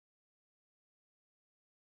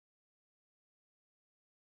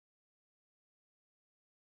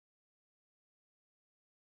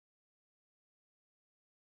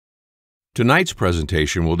Tonight's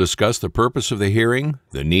presentation will discuss the purpose of the hearing,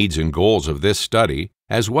 the needs and goals of this study,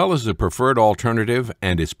 as well as the preferred alternative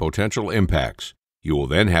and its potential impacts. You will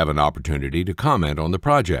then have an opportunity to comment on the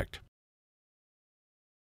project.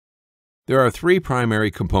 There are three primary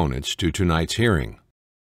components to tonight's hearing.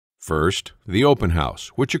 First, the open house,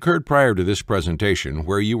 which occurred prior to this presentation,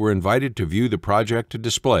 where you were invited to view the project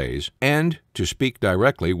displays and to speak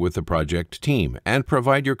directly with the project team and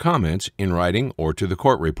provide your comments in writing or to the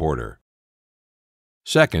court reporter.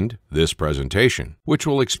 Second, this presentation, which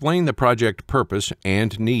will explain the project purpose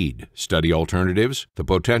and need, study alternatives, the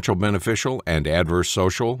potential beneficial and adverse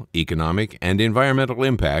social, economic, and environmental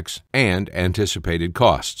impacts, and anticipated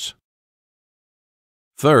costs.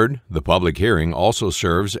 Third, the public hearing also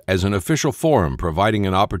serves as an official forum providing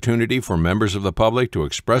an opportunity for members of the public to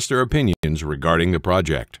express their opinions regarding the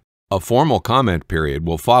project. A formal comment period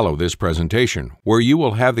will follow this presentation, where you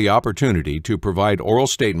will have the opportunity to provide oral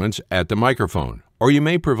statements at the microphone, or you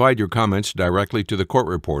may provide your comments directly to the court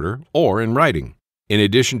reporter or in writing. In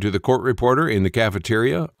addition to the court reporter in the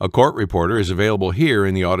cafeteria, a court reporter is available here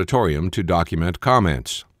in the auditorium to document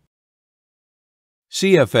comments.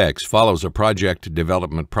 CFX follows a project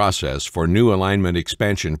development process for new alignment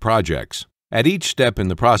expansion projects. At each step in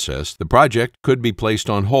the process, the project could be placed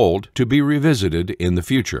on hold to be revisited in the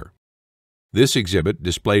future. This exhibit,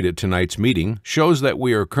 displayed at tonight's meeting, shows that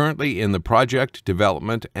we are currently in the Project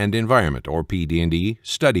Development and Environment, or PD&E,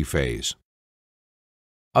 study phase.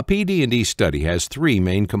 A PD&E study has three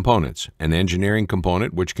main components: an engineering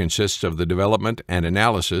component, which consists of the development and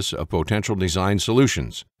analysis of potential design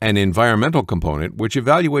solutions, an environmental component, which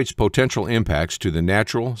evaluates potential impacts to the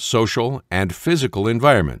natural, social, and physical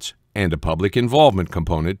environments, and a public involvement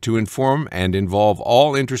component to inform and involve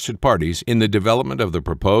all interested parties in the development of the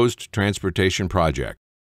proposed transportation project.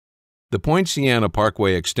 The Poinciana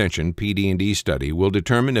Parkway Extension PD&E study will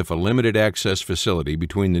determine if a limited access facility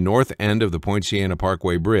between the north end of the Poinciana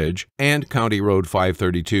Parkway Bridge and County Road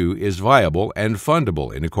 532 is viable and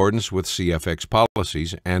fundable in accordance with CFX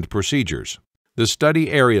policies and procedures. The study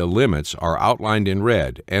area limits are outlined in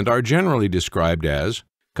red and are generally described as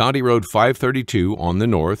County Road 532 on the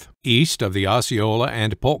north, east of the Osceola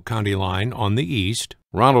and Polk County line on the east,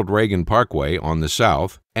 Ronald Reagan Parkway on the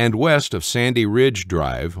south, and west of Sandy Ridge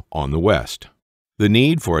Drive on the west. The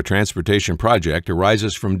need for a transportation project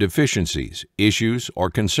arises from deficiencies, issues, or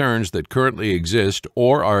concerns that currently exist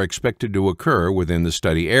or are expected to occur within the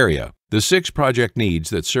study area. The 6 project needs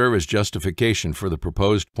that serve as justification for the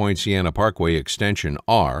proposed Poinciana Parkway extension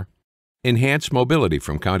are: enhance mobility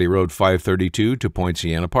from County Road 532 to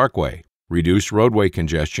Poinciana Parkway, reduce roadway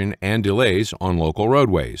congestion and delays on local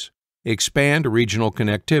roadways, expand regional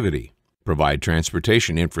connectivity, provide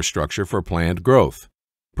transportation infrastructure for planned growth,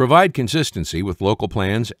 provide consistency with local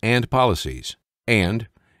plans and policies, and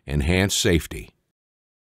enhance safety.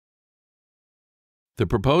 The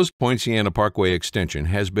proposed Poinciana Parkway extension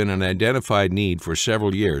has been an identified need for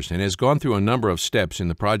several years and has gone through a number of steps in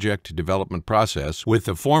the project development process with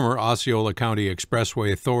the former Osceola County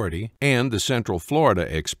Expressway Authority and the Central Florida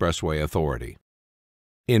Expressway Authority.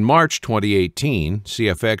 In March 2018,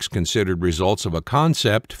 CFX considered results of a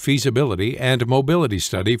concept, feasibility, and mobility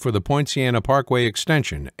study for the Poinciana Parkway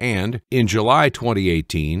extension and, in July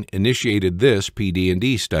 2018, initiated this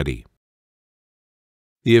PD&E study.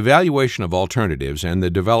 The evaluation of alternatives and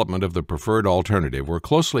the development of the preferred alternative were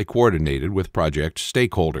closely coordinated with project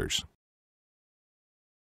stakeholders.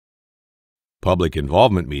 Public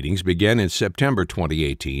involvement meetings began in September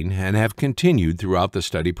 2018 and have continued throughout the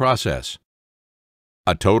study process.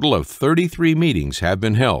 A total of 33 meetings have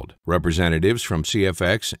been held. Representatives from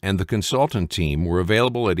CFX and the consultant team were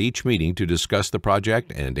available at each meeting to discuss the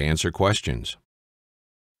project and answer questions.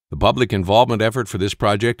 The public involvement effort for this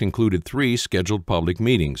project included 3 scheduled public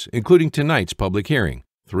meetings, including tonight's public hearing,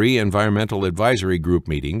 3 environmental advisory group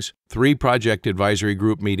meetings, 3 project advisory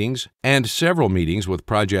group meetings, and several meetings with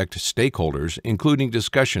project stakeholders, including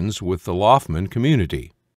discussions with the Loffman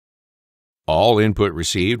community. All input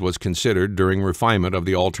received was considered during refinement of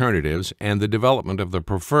the alternatives and the development of the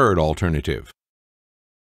preferred alternative.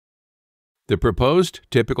 The proposed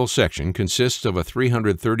typical section consists of a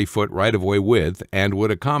 330-foot right-of-way width and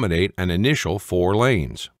would accommodate an initial 4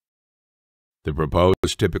 lanes. The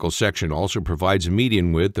proposed typical section also provides a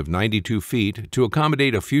median width of 92 feet to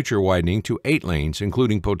accommodate a future widening to 8 lanes,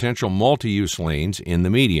 including potential multi-use lanes in the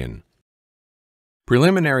median.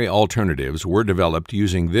 Preliminary alternatives were developed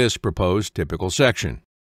using this proposed typical section.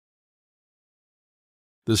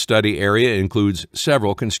 The study area includes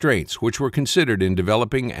several constraints which were considered in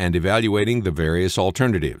developing and evaluating the various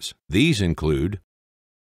alternatives. These include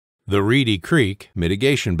the Reedy Creek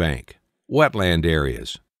Mitigation Bank, wetland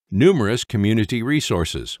areas, numerous community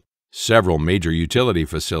resources, several major utility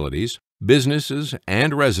facilities, businesses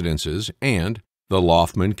and residences, and the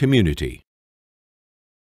Loftman community.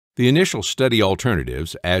 The initial study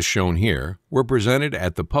alternatives, as shown here, were presented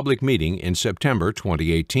at the public meeting in September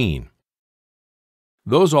 2018.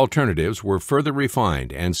 Those alternatives were further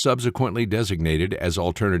refined and subsequently designated as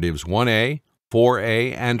Alternatives 1A,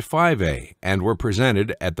 4A, and 5A, and were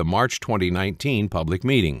presented at the March 2019 public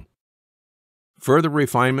meeting. Further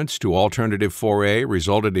refinements to Alternative 4A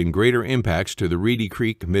resulted in greater impacts to the Reedy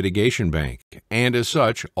Creek Mitigation Bank, and as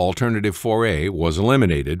such, Alternative 4A was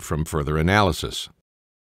eliminated from further analysis.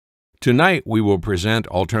 Tonight, we will present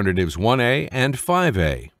Alternatives 1A and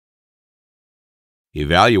 5A.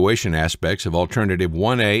 Evaluation aspects of Alternative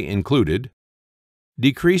 1A included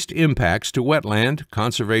decreased impacts to wetland,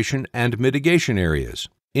 conservation, and mitigation areas,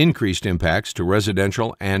 increased impacts to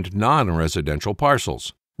residential and non-residential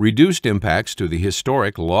parcels, reduced impacts to the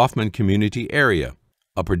historic Loftman community area,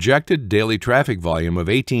 a projected daily traffic volume of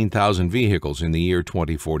 18,000 vehicles in the year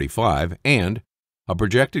 2045, and a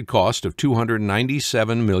projected cost of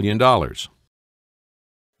 $297 million.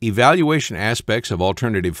 Evaluation aspects of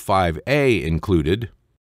Alternative 5A included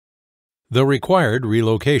the required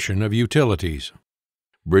relocation of utilities,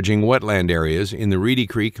 bridging wetland areas in the Reedy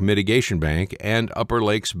Creek Mitigation Bank and Upper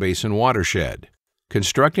Lakes Basin watershed,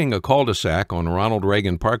 constructing a cul-de-sac on Ronald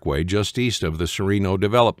Reagan Parkway just east of the Sereno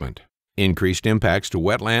development, increased impacts to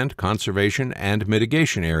wetland, conservation, and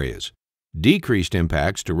mitigation areas, decreased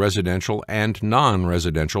impacts to residential and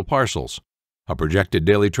non-residential parcels, a projected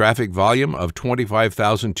daily traffic volume of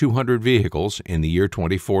 25,200 vehicles in the year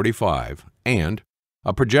 2045, and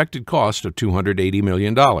a projected cost of $280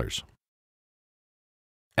 million.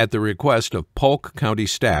 At the request of Polk County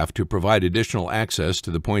staff to provide additional access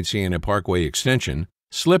to the Poinciana Parkway extension,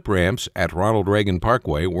 slip ramps at Ronald Reagan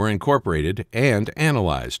Parkway were incorporated and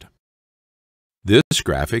analyzed. This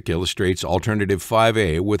graphic illustrates Alternative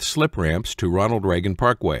 5A with slip ramps to Ronald Reagan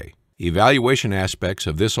Parkway. Evaluation aspects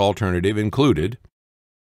of this alternative included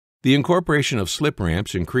the incorporation of slip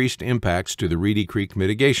ramps increased impacts to the Reedy Creek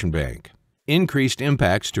Mitigation Bank, increased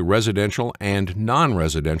impacts to residential and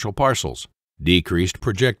non-residential parcels, decreased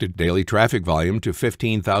projected daily traffic volume to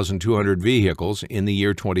 15,200 vehicles in the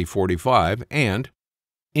year 2045, and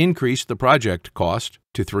increased the project cost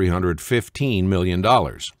to $315 million.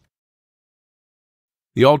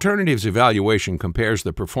 The alternatives evaluation compares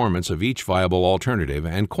the performance of each viable alternative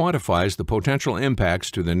and quantifies the potential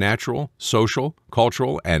impacts to the natural, social,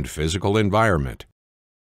 cultural, and physical environment.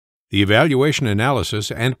 The evaluation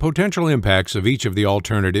analysis and potential impacts of each of the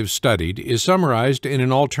alternatives studied is summarized in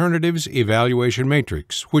an alternatives evaluation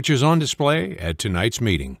matrix, which is on display at tonight's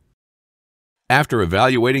meeting. After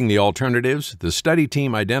evaluating the alternatives, the study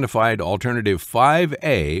team identified Alternative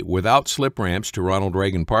 5A without slip ramps to Ronald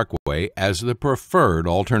Reagan Parkway as the preferred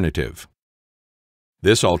alternative.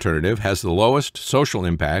 This alternative has the lowest social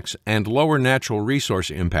impacts and lower natural resource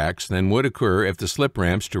impacts than would occur if the slip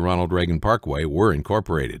ramps to Ronald Reagan Parkway were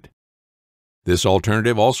incorporated. This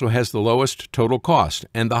alternative also has the lowest total cost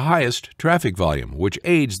and the highest traffic volume, which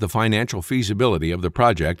aids the financial feasibility of the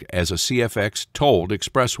project as a CFX tolled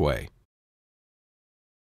expressway.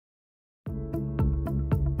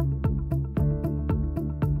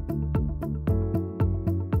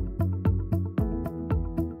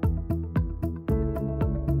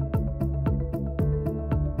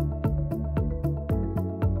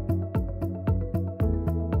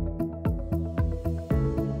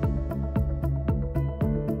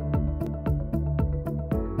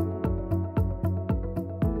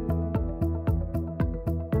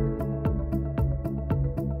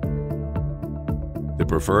 The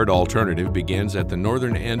preferred alternative begins at the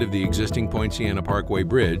northern end of the existing Poinciana Parkway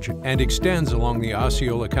Bridge and extends along the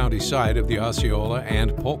Osceola County side of the Osceola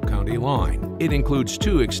and Polk County line. It includes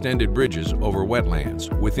two extended bridges over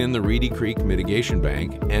wetlands within the Reedy Creek Mitigation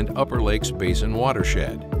Bank and Upper Lakes Basin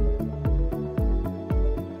watershed.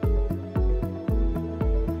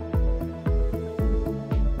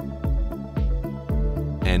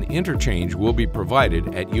 An interchange will be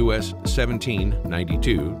provided at US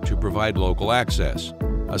 1792 to provide local access.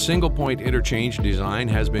 A single-point interchange design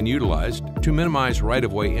has been utilized to minimize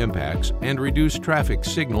right-of-way impacts and reduce traffic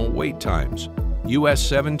signal wait times. US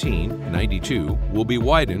 1792 will be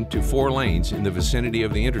widened to 4 lanes in the vicinity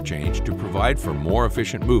of the interchange to provide for more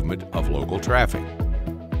efficient movement of local traffic.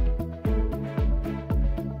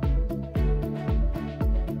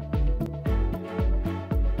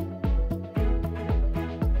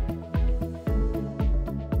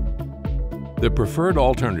 The preferred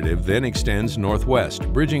alternative then extends northwest,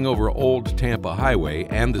 bridging over Old Tampa Highway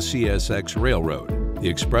and the CSX Railroad.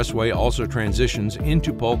 The expressway also transitions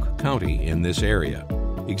into Polk County in this area.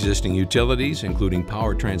 Existing utilities, including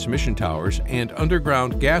power transmission towers and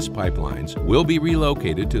underground gas pipelines, will be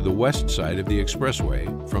relocated to the west side of the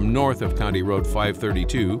expressway from north of County Road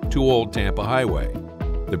 532 to Old Tampa Highway.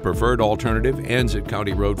 The preferred alternative ends at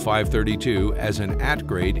County Road 532 as an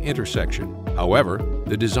at-grade intersection. However,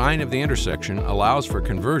 the design of the intersection allows for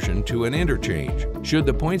conversion to an interchange should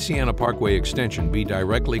the Poinciana Parkway extension be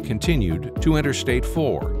directly continued to Interstate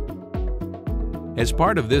 4. As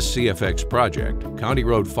part of this CFX project, County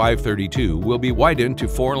Road 532 will be widened to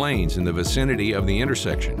 4 lanes in the vicinity of the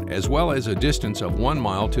intersection, as well as a distance of 1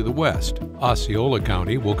 mile to the west. Osceola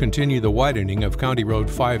County will continue the widening of County Road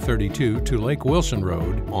 532 to Lake Wilson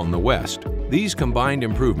Road on the west. These combined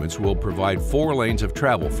improvements will provide 4 lanes of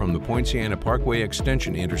travel from the Poinciana Parkway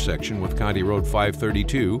extension intersection with County Road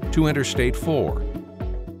 532 to Interstate 4.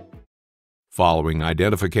 Following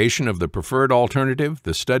identification of the preferred alternative,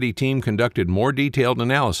 the study team conducted more detailed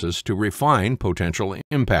analysis to refine potential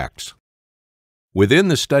impacts. Within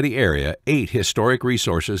the study area, 8 historic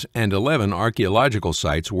resources and 11 archaeological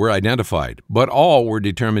sites were identified, but all were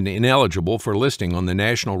determined ineligible for listing on the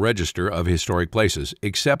National Register of Historic Places,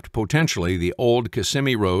 except potentially the old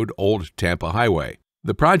Kissimmee Road, Old Tampa Highway.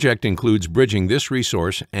 The project includes bridging this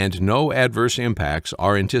resource, and no adverse impacts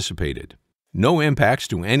are anticipated. No impacts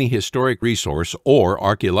to any historic resource or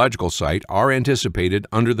archaeological site are anticipated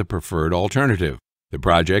under the preferred alternative. The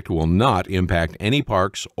project will not impact any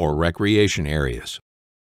parks or recreation areas.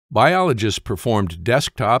 Biologists performed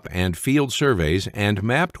desktop and field surveys and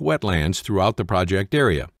mapped wetlands throughout the project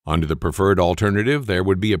area. Under the preferred alternative, there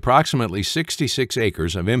would be approximately 66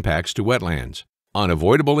 acres of impacts to wetlands.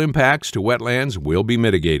 Unavoidable impacts to wetlands will be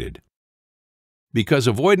mitigated. Because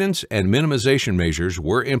avoidance and minimization measures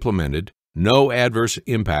were implemented, no adverse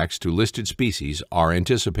impacts to listed species are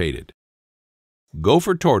anticipated.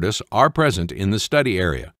 Gopher tortoise are present in the study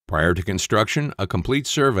area. Prior to construction, a complete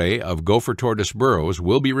survey of gopher tortoise burrows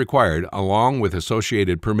will be required along with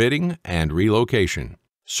associated permitting and relocation.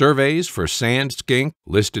 Surveys for sand skink,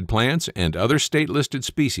 listed plants, and other state-listed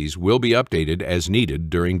species will be updated as needed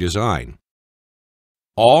during design.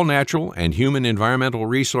 All natural and human environmental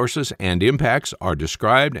resources and impacts are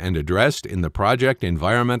described and addressed in the Project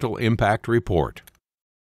Environmental Impact Report.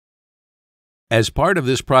 As part of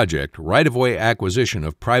this project, right-of-way acquisition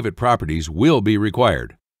of private properties will be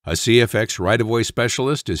required. A CFX right-of-way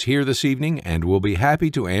specialist is here this evening and will be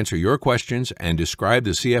happy to answer your questions and describe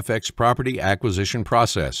the CFX property acquisition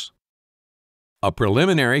process. A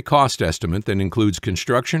preliminary cost estimate that includes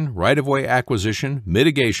construction, right-of-way acquisition,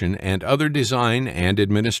 mitigation, and other design and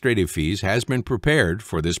administrative fees has been prepared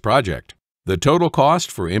for this project. The total cost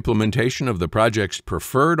for implementation of the project's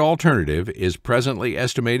preferred alternative is presently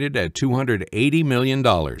estimated at $280 million.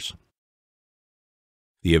 The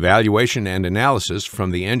evaluation and analysis from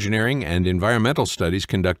the engineering and environmental studies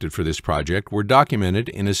conducted for this project were documented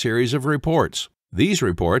in a series of reports. These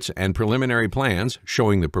reports and preliminary plans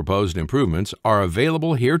showing the proposed improvements are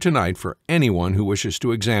available here tonight for anyone who wishes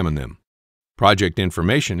to examine them. Project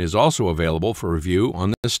information is also available for review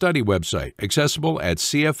on the study website, accessible at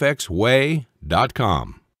cfxway.com.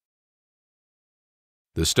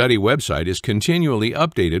 The study website is continually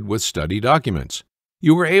updated with study documents.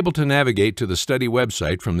 You are able to navigate to the study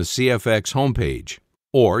website from the CFX homepage,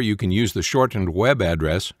 or you can use the shortened web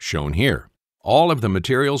address shown here. All of the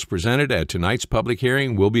materials presented at tonight's public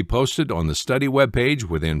hearing will be posted on the study webpage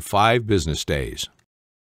within 5 business days.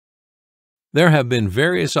 There have been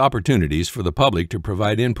various opportunities for the public to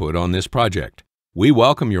provide input on this project. We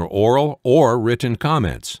welcome your oral or written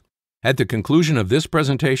comments. At the conclusion of this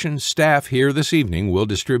presentation, staff here this evening will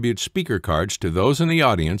distribute speaker cards to those in the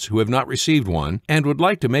audience who have not received one and would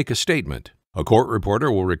like to make a statement. A court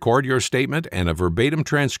reporter will record your statement, and a verbatim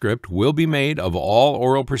transcript will be made of all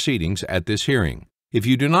oral proceedings at this hearing. If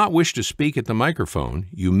you do not wish to speak at the microphone,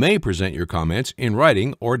 you may present your comments in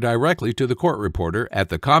writing or directly to the court reporter at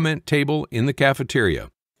the comment table in the cafeteria.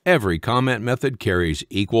 Every comment method carries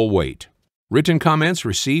equal weight. Written comments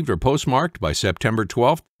received or postmarked by September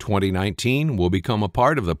 12, 2019 will become a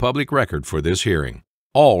part of the public record for this hearing.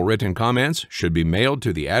 All written comments should be mailed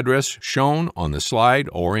to the address shown on the slide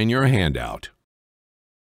or in your handout.